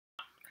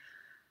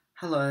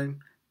Hello,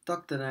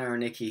 Dr.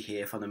 Naraniki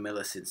here from the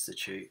Millis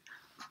Institute.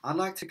 I'd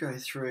like to go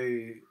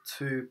through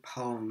two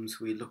poems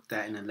we looked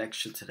at in a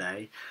lecture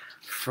today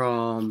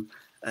from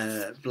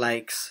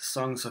Blake's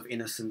Songs of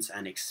Innocence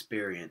and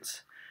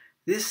Experience.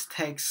 This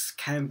text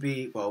can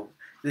be,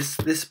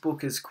 this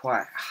book is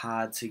quite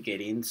hard to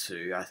get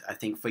into, I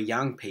think for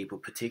young people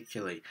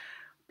particularly,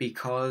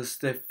 because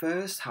the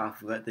first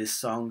half of it, the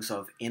Songs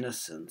of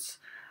Innocence,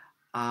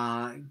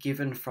 are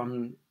given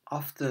from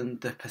often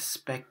the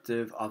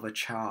perspective of a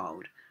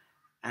child.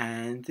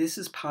 And this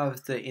is part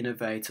of the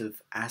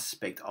innovative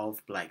aspect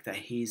of Blake, that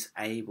he's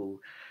able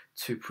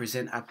to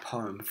present a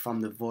poem from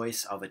the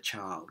voice of a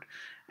child.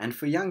 And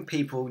for young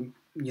people,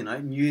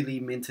 newly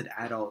minted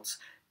adults,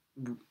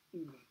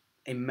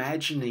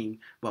 imagining,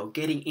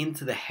 getting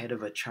into the head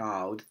of a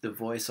child, the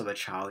voice of a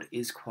child,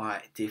 is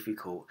quite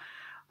difficult.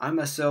 I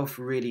myself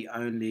really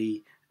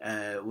only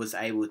was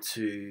able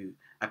to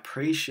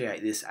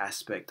appreciate this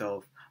aspect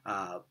of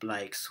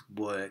Blake's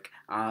work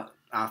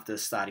after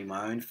starting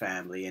my own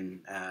family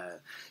and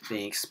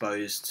being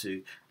exposed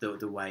to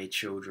the way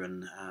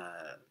children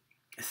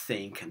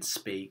think and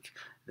speak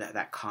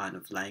that kind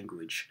of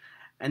language.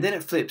 And then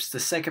it flips. The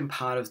second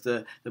part of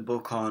the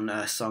book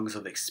on Songs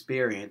of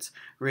Experience,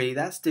 really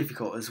that's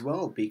difficult as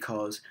well,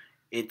 because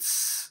it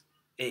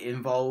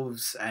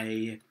involves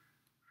a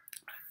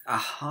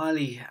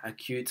highly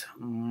acute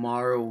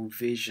moral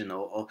vision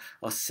or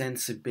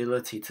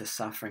sensibility to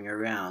suffering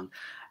around.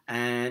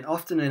 And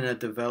often in a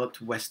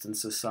developed Western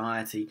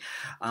society,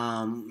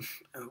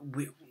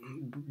 we're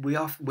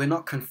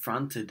not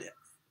confronted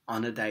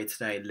on a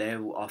day-to-day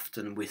level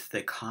often with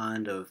the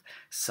kind of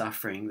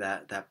suffering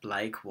that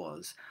Blake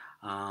was.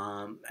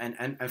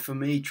 And for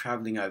me,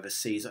 traveling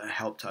overseas, it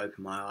helped to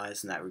open my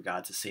eyes in that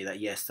regard, to see that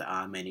yes, there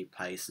are many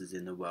places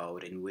in the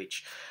world in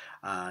which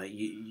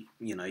you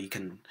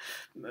can,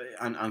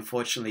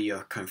 unfortunately,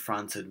 you're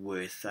confronted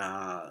with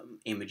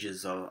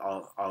images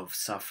of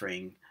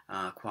suffering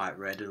quite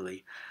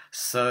readily.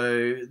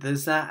 So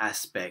there's that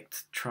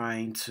aspect,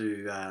 trying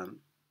to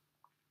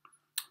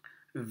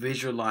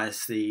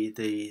visualize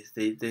the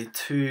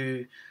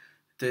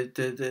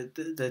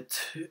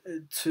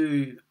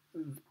two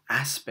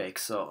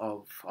aspects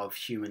of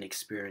human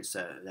experience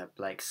that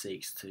Blake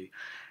seeks to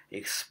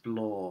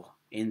explore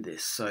in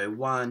this. So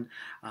one,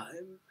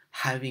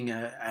 having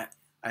a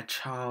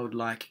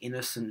childlike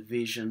innocent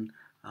vision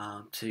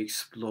to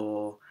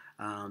explore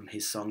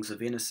his Songs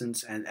of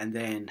Innocence, and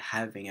then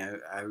having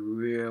a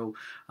real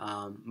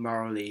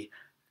morally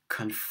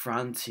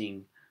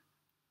confronting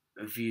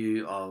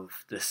view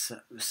of the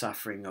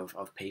suffering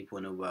of people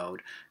in the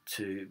world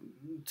to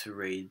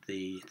read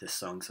the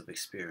Songs of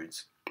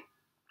Experience.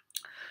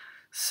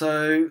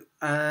 So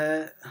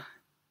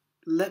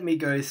let me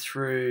go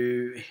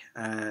through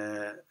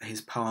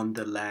his poem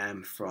The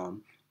Lamb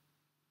from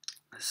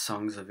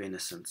Songs of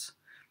Innocence.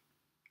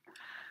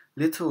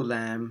 Little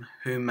lamb,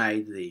 who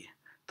made thee?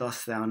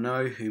 Dost thou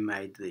know who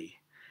made thee?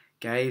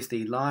 Gave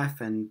thee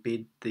life and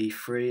bid thee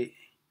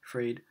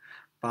freed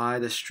by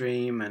the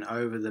stream and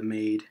over the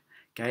mead.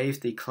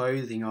 Gave thee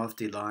clothing of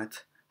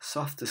delight,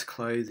 softest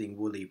clothing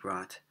woolly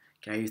bright.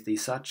 Gave thee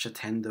such a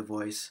tender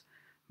voice,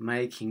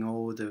 making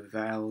all the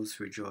vales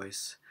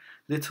rejoice.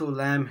 Little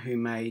lamb, who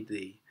made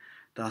thee?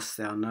 Dost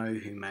thou know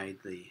who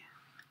made thee?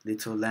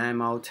 Little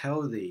lamb, I'll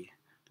tell thee.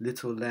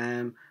 Little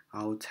lamb,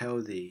 I'll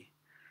tell thee.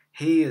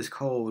 He is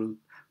called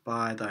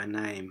by thy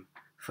name,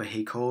 for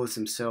he calls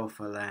himself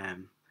a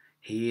lamb.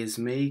 He is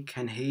meek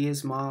and he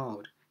is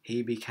mild.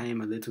 He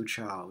became a little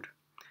child.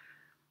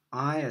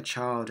 I a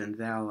child and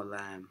thou a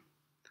lamb.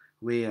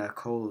 We are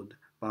called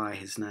by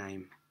his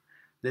name.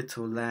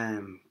 Little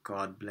lamb,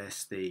 God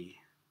bless thee.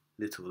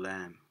 Little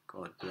lamb,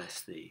 God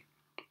bless thee.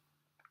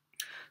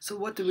 So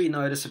what do we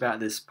notice about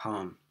this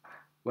poem?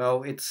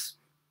 Well, it's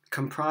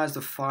comprised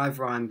of 5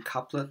 rhyme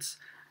couplets,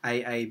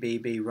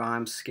 AABB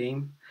rhyme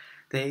scheme.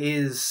 There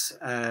is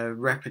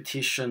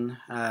repetition,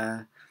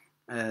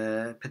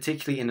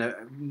 particularly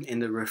in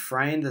the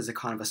refrain. There's a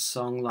kind of a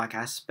song-like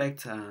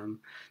aspect.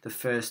 The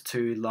first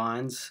 2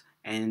 lines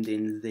end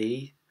in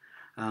thee,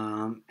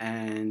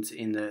 and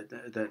in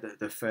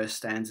the first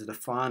stanza, the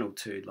final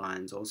 2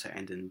 lines also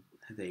end in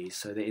thee.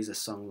 So there is a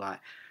song-like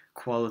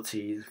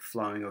quality,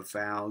 flowing of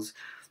vowels.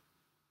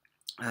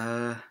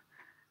 And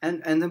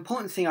the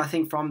important thing I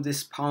think from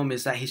this poem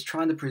is that he's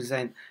trying to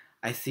present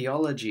a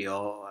theology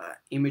or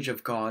image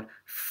of God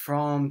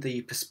from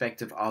the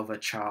perspective of a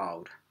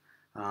child,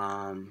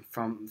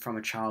 from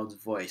a child's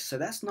voice. So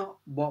that's not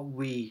what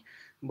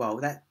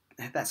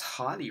that's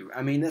highly,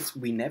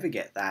 we never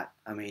get that.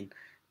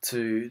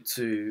 To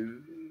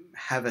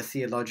have a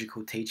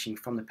theological teaching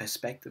from the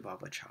perspective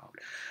of a child.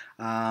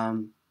 I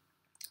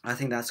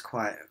think that's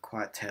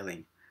quite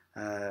telling.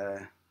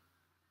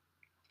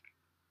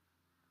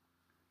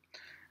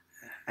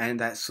 And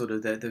that's sort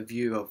of the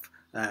view of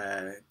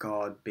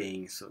God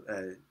being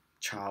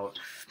child,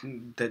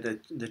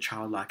 the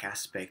childlike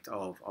aspect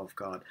of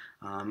God,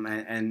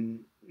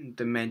 and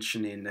the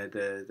mention in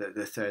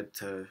the third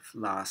to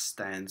last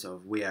stanza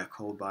of "We are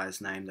called by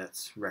His name."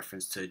 That's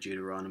reference to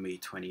Deuteronomy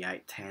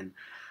 28:10.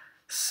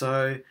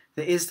 So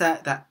there is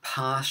that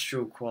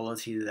pastoral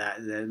quality,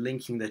 that they're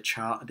linking the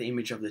child, the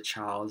image of the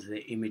child,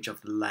 the image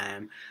of the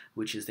lamb,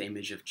 which is the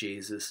image of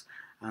Jesus,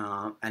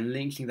 and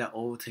linking that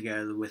all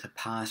together with a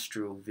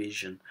pastoral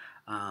vision.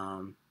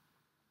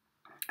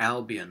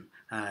 Albion,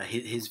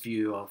 his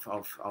view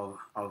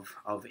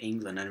of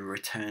England, and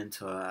return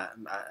to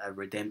a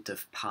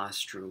redemptive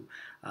pastoral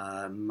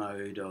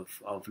mode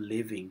of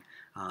living,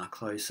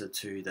 closer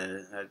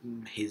to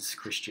his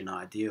Christian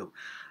ideal.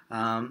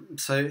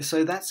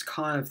 So that's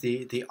kind of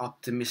the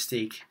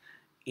optimistic,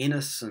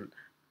 innocent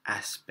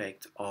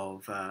aspect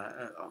of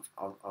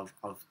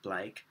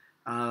Blake.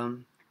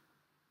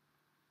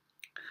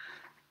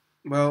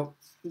 Well,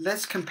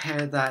 let's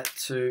compare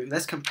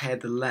the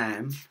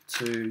lamb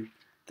to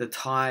the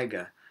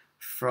Tyger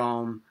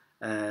from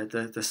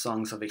the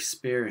Songs of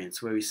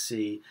Experience, where we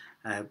see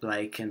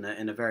Blake in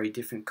a very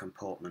different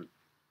comportment.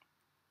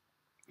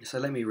 So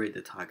let me read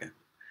the Tyger.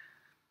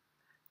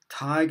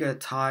 Tyger,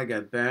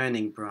 Tyger,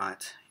 burning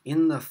bright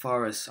in the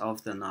forest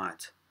of the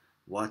night,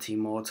 what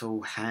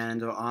immortal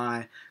hand or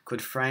eye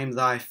could frame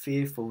thy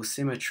fearful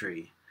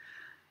symmetry?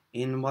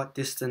 In what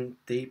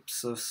distant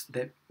deeps or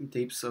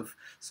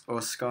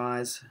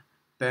skies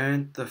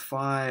burnt the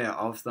fire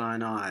of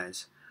thine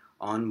eyes?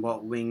 On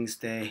what wings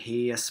dare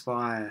he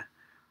aspire?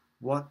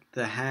 What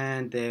the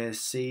hand dare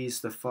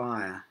seize the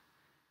fire?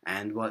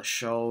 And what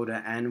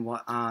shoulder and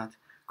what art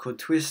could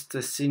twist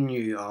the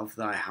sinew of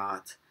thy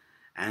heart?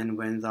 And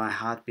when thy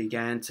heart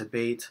began to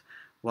beat,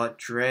 what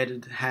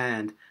dread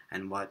hand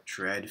and what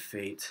dread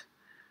feet?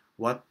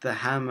 What the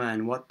hammer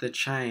and what the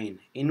chain?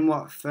 In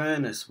what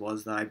furnace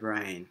was thy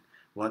brain?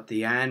 What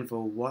the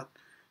anvil, what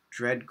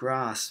dread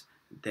grasp?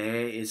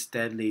 There its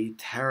deadly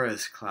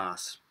terrors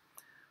clasp.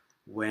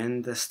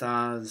 When the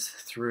stars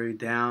threw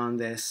down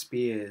their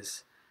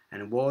spears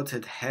and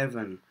watered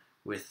heaven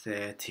with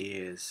their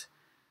tears,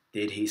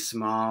 did he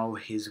smile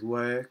his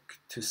work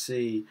to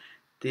see?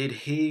 Did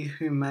he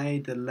who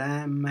made the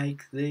lamb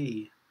make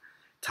thee?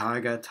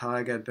 Tyger,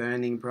 Tyger,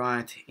 burning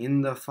bright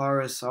in the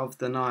forest of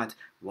the night,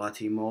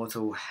 what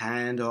immortal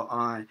hand or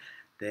eye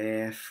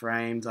there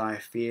framed thy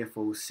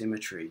fearful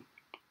symmetry?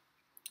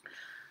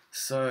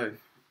 So,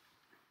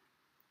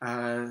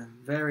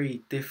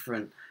 very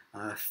different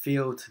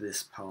feel to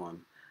this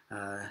poem.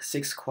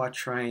 6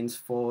 quatrains,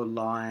 4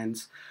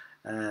 lines,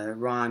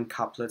 rhyme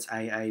couplets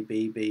A A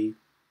B B,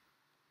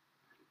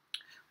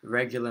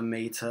 regular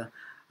meter,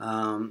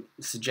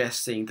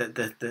 suggesting that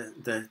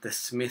the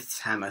smith's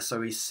hammer.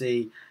 So we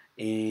see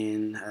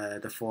in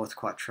the 4th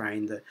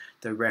quatrain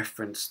the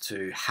reference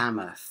to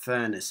hammer,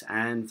 furnace,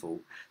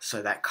 anvil.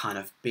 So that kind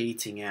of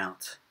beating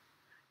out,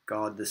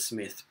 God the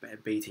smith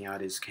beating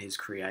out his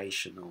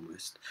creation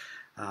almost.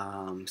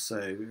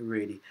 So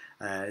really,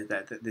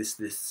 this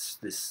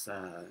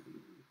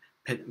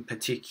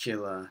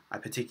particular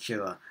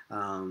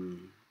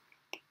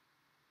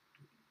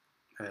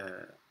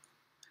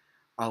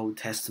Old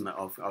Testament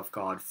of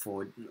God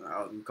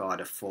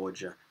God a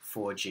forger,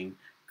 forging,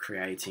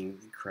 creating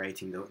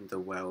the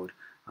world.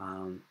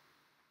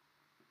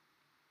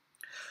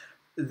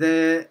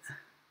 There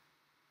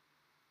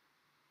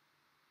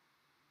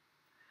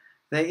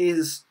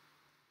is.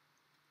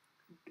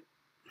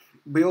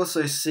 We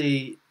also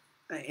see,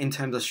 in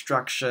terms of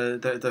structure,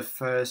 the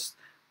first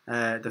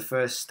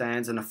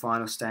stanza and the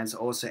final stanza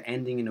also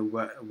ending in a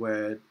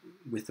word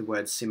with the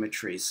word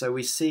symmetry. So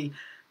we see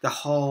the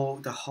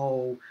whole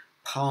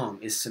poem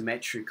is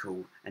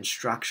symmetrical and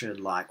structured,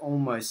 like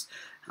almost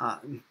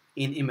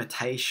in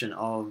imitation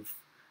of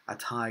a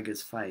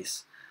tiger's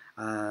face.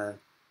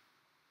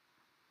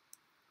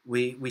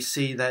 We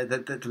see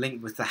that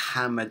link with the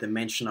hammer, the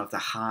mention of the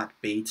heart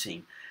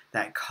beating,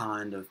 that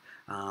kind of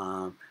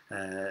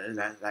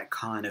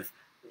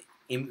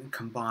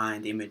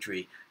combined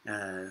imagery,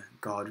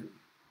 God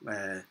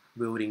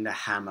wielding the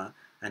hammer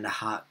and the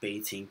heart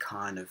beating,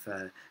 kind of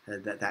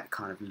that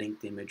kind of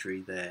linked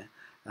imagery there,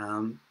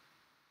 and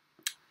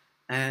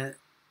then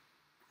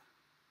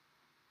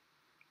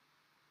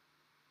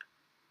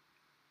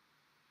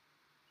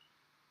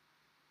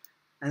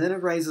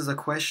it raises a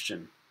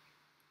question: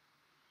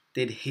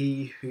 did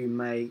he who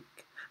made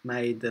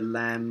the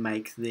lamb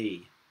make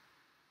thee?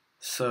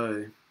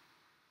 So,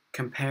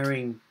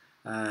 comparing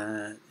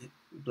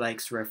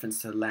Blake's reference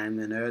to the lamb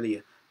in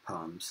earlier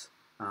poems,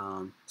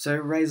 so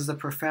it raises a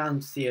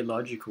profound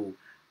theological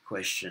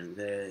question: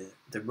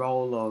 the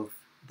role of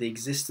the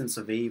existence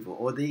of evil,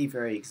 or the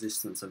very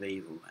existence of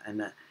evil,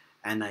 and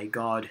a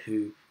God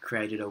who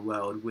created a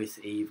world with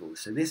evil.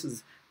 So this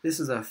is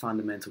a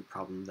fundamental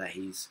problem that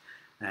he's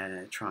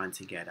trying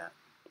to get at.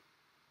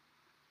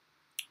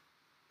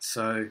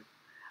 So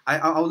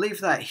I'll leave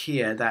that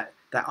here. That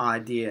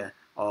idea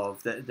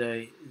of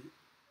the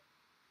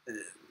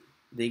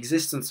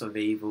existence of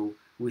evil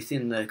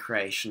within the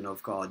creation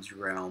of God's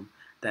realm,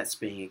 that's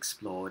being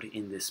explored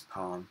in this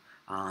poem.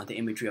 The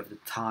imagery of the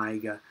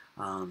tiger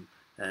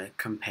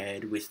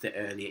compared with the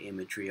earlier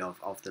imagery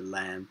of the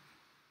lamb.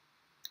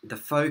 The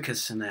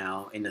focus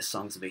now in the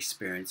Songs of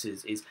Experience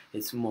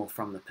is more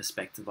from the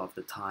perspective of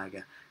the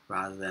tiger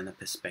rather than the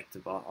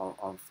perspective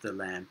of the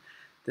lamb.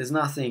 there's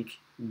nothing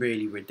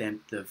really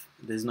redemptive.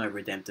 There's no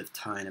redemptive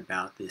tone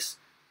about this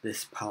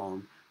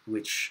poem,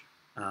 which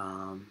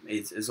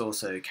is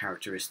also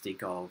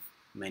characteristic of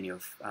many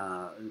of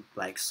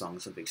Blake's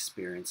songs of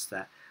experience.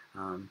 That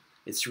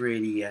it's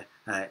really a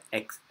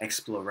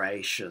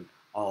exploration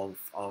of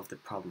the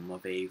problem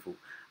of evil,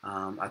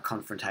 a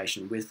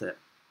confrontation with it.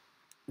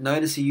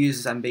 Notice he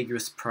uses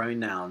ambiguous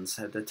pronouns,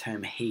 the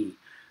term he,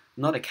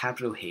 not a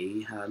capital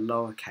he,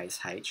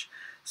 lowercase h.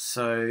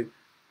 So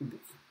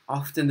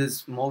often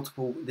there's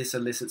multiple. This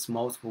elicits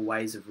multiple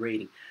ways of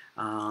reading.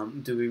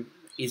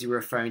 Is he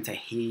referring to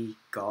he,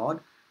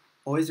 God,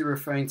 or is he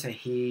referring to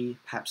he,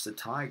 perhaps the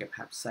tiger,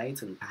 perhaps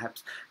Satan,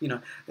 perhaps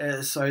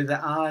so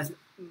there are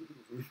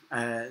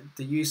the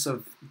use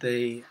of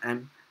the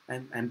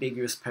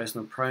ambiguous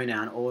personal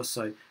pronoun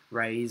also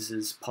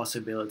raises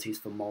possibilities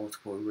for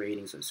multiple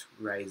readings,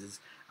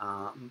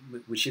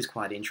 which is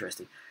quite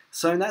interesting.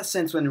 So in that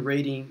sense, when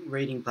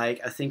reading Blake,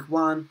 I think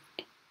one,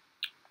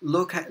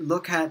 look at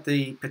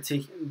the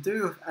particular,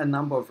 do a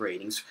number of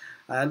readings.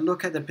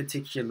 Look at the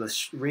particular,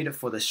 read it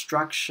for the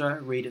structure,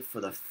 read it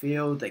for the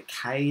feel, the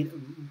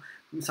cadence.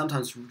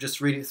 Sometimes just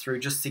read it through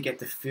just to get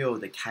the feel,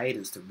 the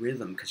cadence, the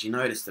rhythm, because you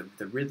notice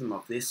the rhythm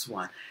of this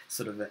one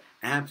sort of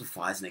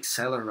amplifies and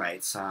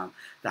accelerates the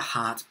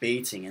heart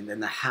beating, and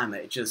then the hammer,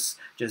 it just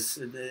there's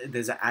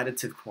an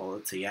additive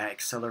quality,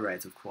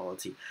 accelerative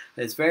quality.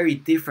 It's very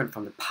different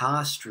from the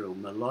pastoral,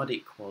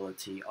 melodic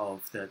quality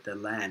of the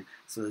lamb.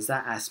 So there's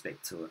that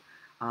aspect to it.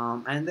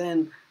 And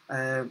then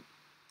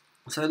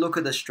so look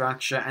at the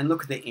structure and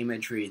look at the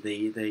imagery,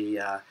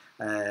 the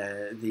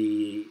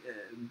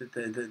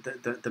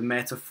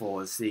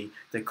metaphors, the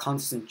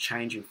constant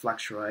changing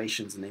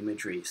fluctuations in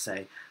imagery.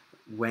 Say,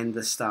 when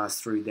the stars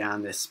threw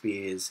down their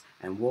spears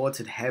and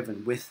watered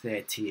heaven with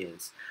their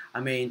tears. I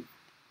mean,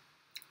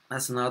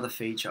 that's another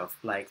feature of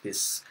Blake.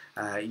 This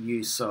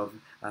use of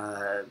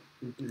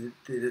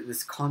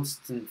this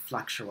constant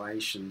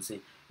fluctuations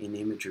in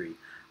imagery.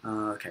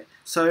 Okay,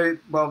 so,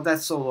 well,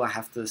 that's all I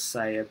have to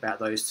say about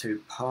those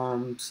two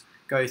poems.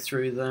 Go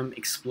through them,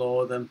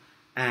 explore them,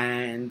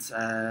 and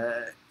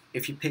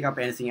if you pick up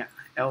anything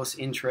else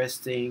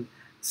interesting,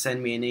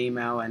 send me an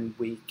email and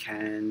we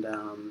can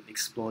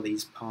explore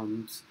these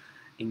poems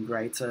in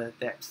greater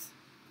depth.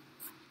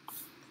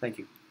 Thank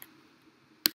you.